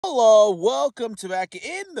Hello, welcome to Back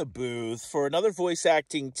in the Booth for another voice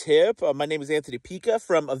acting tip. My name is Anthony Pica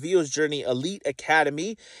from Avio's Journey Elite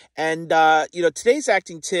Academy. And, today's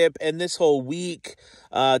acting tip and this whole week,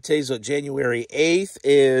 today's January 8th,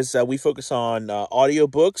 is we focus on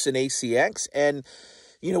audiobooks and ACX. And,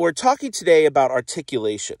 we're talking today about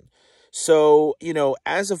articulation. So,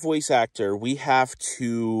 as a voice actor, we have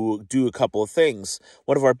to do a couple of things.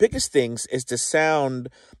 One of our biggest things is to sound,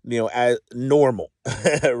 as normal,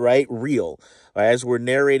 right? Real, right? As we're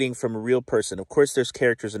narrating from a real person. Of course, there's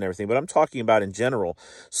characters and everything, but I'm talking about in general.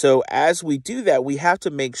 So as we do that, we have to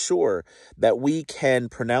make sure that we can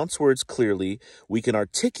pronounce words clearly, we can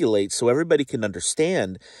articulate so everybody can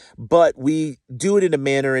understand, but we do it in a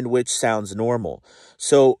manner in which sounds normal.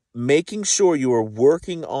 So making sure you are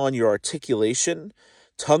working on your articulation,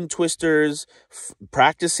 tongue twisters,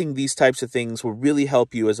 practicing these types of things will really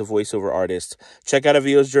help you as a voiceover artist. Check out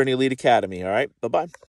Avio's Journey Elite Academy. All right. Bye-bye.